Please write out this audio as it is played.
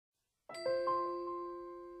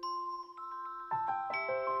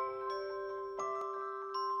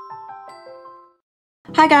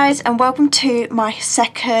Hi guys, and welcome to my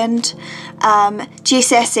second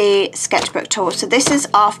GCSE sketchbook tour. So this is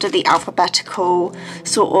after the alphabetical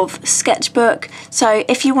sort of sketchbook. So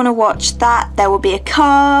if you want to watch that, there will be a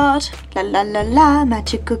card. La la la la,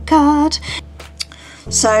 magical card.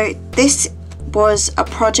 So this was a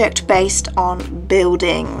project based on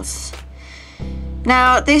buildings.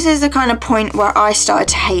 Now this is the kind of point where I started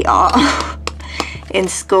to hate art in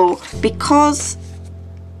school because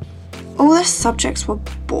all the subjects were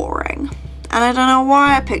boring, and I don't know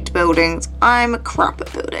why I picked buildings. I'm crap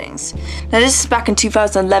at buildings. Now this is back in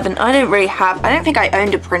 2011. I don't think I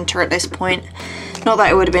owned a printer at this point. Not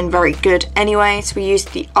that it would have been very good anyway, so we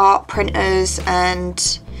used the art printers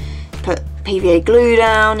and put PVA glue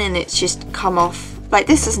down, and it's just come off. Like,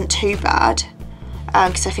 this isn't too bad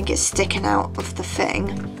because I think it's sticking out of the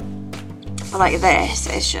thing. But like this,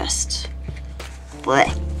 it's just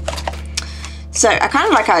bleh. So I kind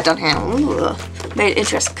of like how I done here. Ooh, made it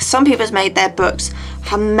interesting because some people's made their books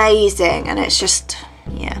amazing, and it's just,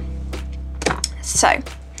 yeah. So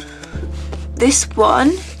this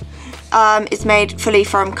one is made fully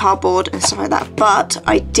from cardboard and stuff like that, but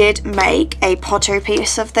I did make a pottery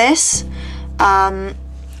piece of this,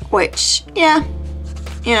 which, yeah,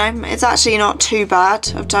 you know, it's actually not too bad.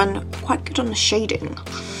 I've done quite good on the shading.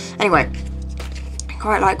 Anyway,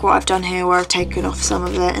 quite like what I've done here, where I've taken off some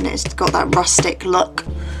of it and it's got that rustic look.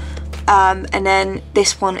 And then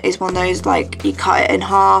this one is one of those, like, you cut it in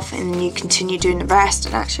half and you continue doing the rest,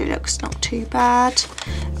 and actually looks not too bad.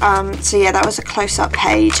 So yeah, that was a close-up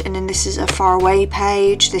page, and then this is a far away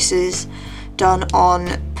page. This is done on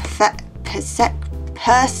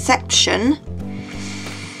perception,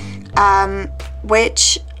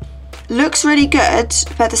 which looks really good,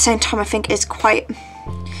 but at the same time I think it's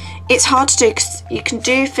hard to do because you can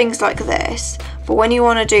do things like this, but when you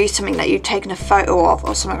want to do something that you've taken a photo of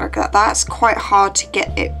or something like that, that's quite hard to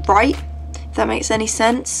get it right, if that makes any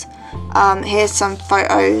sense. Here's some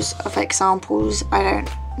photos of examples. I don't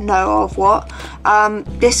know of what.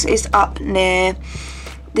 This is up near,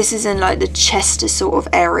 this is in like the Chester sort of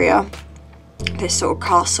area, this sort of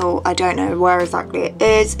castle. I don't know where exactly it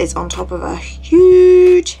is. It's on top of a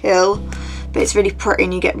huge hill, but it's really pretty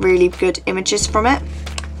and you get really good images from it.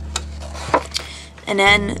 And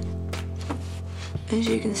then, as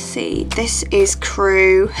you can see, this is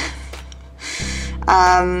Crewe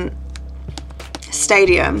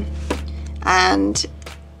Stadium, and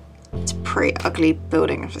it's a pretty ugly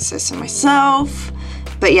building if I say so myself.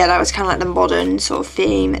 But yeah, that was kind of like the modern sort of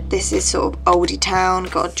theme. This is sort of oldie town,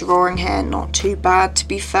 got a drawing here, not too bad to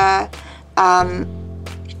be fair. Yeah,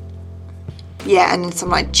 and then some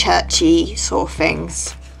like churchy sort of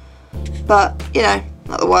things, but you know,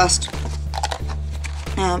 not the worst.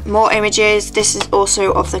 More images. This is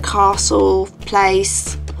also of the castle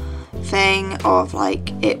place thing, of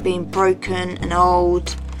like it being broken and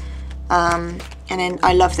old. And then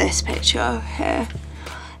I love this picture here,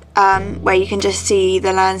 where you can just see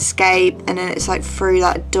the landscape, and then it's like through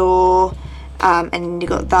that door, and then you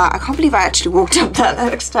got that. I can't believe I actually walked up that.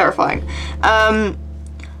 That looks terrifying.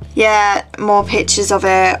 Yeah, more pictures of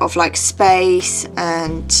it, of like space,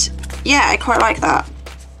 and yeah, I quite like that.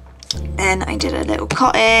 Then I did a little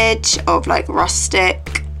cottage of like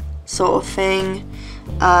rustic sort of thing.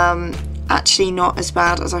 Actually not as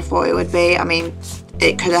bad as I thought it would be. I mean,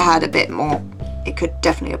 it could have had a bit more. It could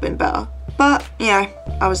definitely have been better. But, you know,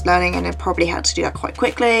 I was learning and I probably had to do that quite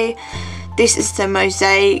quickly. This is the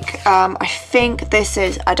mosaic. I think this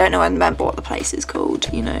is, I don't know, I remember what the place is called,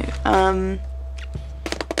 you know. I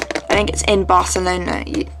think it's in Barcelona.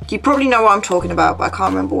 You probably know what I'm talking about, but I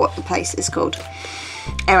can't remember what the place is called.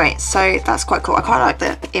 Anyway, so that's quite cool. I quite like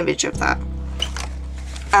the image of that.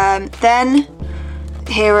 Then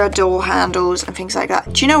here are door handles and things like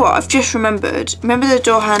that. Do you know what? I've just remembered. Remember the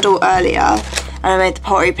door handle earlier? And I made the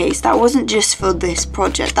pottery piece. That wasn't just for this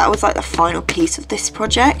project. That was like the final piece of this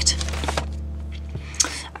project.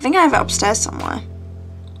 I think I have it upstairs somewhere.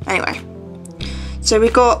 Anyway, so we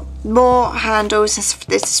got more handles.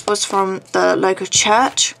 This was from the local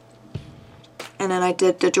church. And then I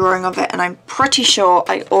did the drawing of it, and I'm pretty sure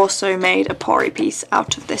I also made a pottery piece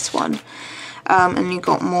out of this one. And you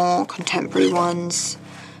got more contemporary ones.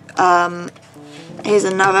 Here's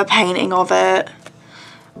another painting of it.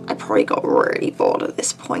 I probably got really bored at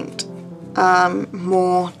this point.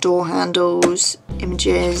 More door handles,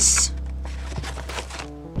 images.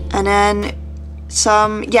 And then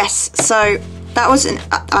some, yes, so that was an,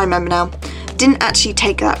 I remember now. Didn't actually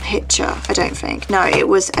take that picture, I don't think. No, it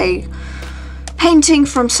was a painting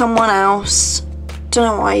from someone else,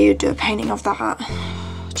 don't know why you do a painting of that.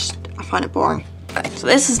 I find it boring. Okay, so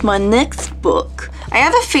this is my next book. I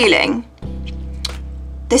have a feeling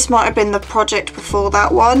this might have been the project before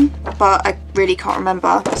that one, but I really can't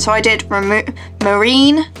remember. So I did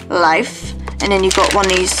Marine Life, and then you've got one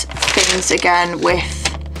of these things again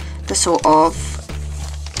with the sort of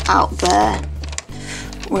out there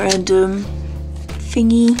random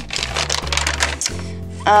thingy.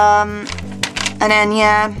 And then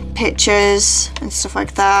yeah, pictures and stuff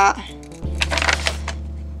like that.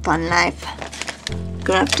 Fun life.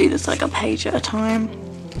 Gonna have to do this like a page at a time.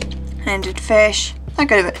 And did fish. That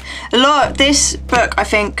could have been a lot. This book I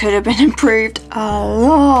think could have been improved a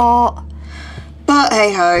lot. But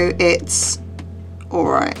hey ho, it's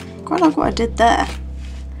alright. Quite like what I did there.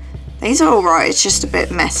 These are alright, it's just a bit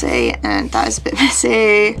messy, and that is a bit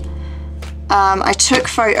messy. I took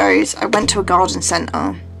photos. I went to a garden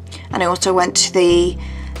centre, and I also went to the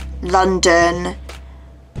London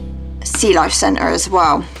Sea Life Centre as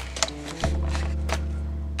well.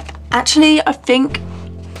 Actually, I think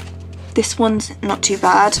this one's not too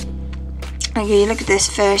bad. Okay, look at this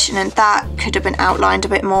fish, and then that could have been outlined a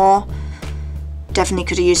bit more. Definitely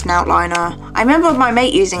could have used an outliner. I remember my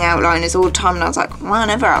mate using outliners all the time, and I was like, well, I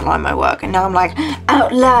never outline my work, and now I'm like,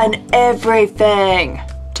 outline everything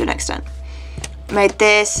to an extent. Made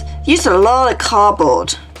this, used a lot of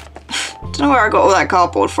cardboard. Don't know where I got all that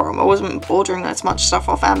cardboard from. I wasn't ordering as much stuff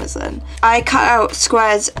off Amazon. I cut out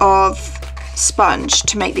squares of sponge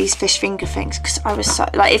to make these fish finger things, because I was so,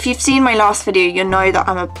 like, if you've seen my last video, you'll know that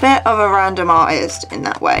I'm a bit of a random artist in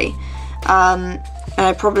that way. And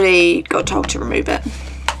I probably got told to remove it.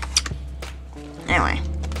 Anyway.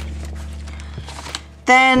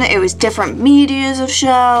 Then it was different medias of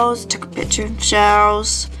shells, took a picture of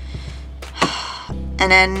shells.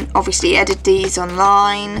 And then obviously edit these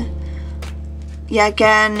online. Yeah,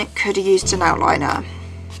 again, could have used an outliner,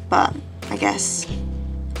 but I guess,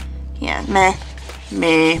 yeah, meh.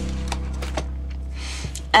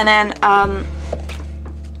 And then,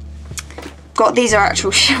 got, these are actual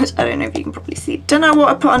shells. I don't know if you can probably see. Don't know what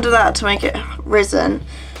I put under that to make it risen.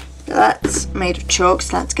 But that's made of chalk,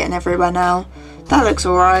 so that's getting everywhere now. That looks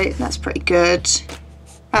alright, that's pretty good.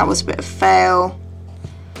 That was a bit of a fail.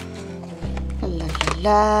 La, la,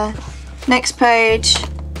 la. Next page.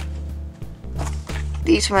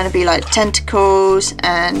 These were going to be like tentacles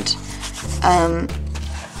and all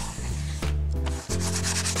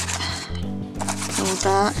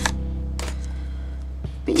that.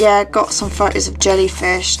 But yeah, got some photos of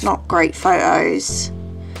jellyfish, not great photos.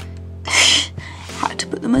 Had to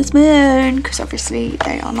put them as my own because obviously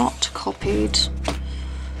they are not copied.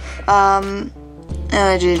 And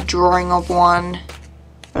I did a drawing of one.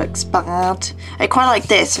 Looks bad. I quite like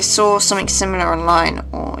this. I saw something similar online,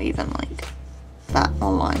 or even like that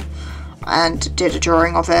online, and did a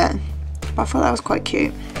drawing of it. But I thought that was quite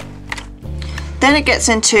cute. Then it gets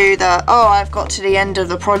into the, oh, I've got to the end of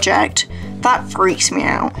the project. That freaks me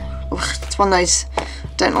out. Ugh, it's one of those,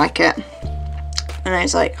 don't like it. And I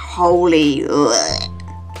was like, holy, ugh.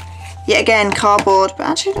 Yet again, cardboard, but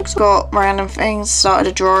actually looks got random things. Started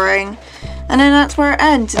a drawing, and then that's where it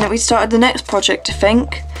ends, and then we started the next project, I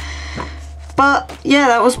think. But yeah,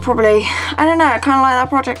 that was probably, I don't know, I kind of like that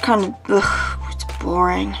project, kind of, ugh, it's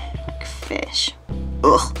boring, like fish,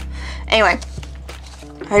 ugh. Anyway,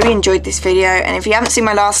 I hope you enjoyed this video, and if you haven't seen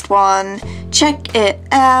my last one, check it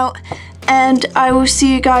out, and I will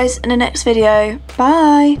see you guys in the next video.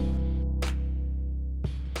 Bye!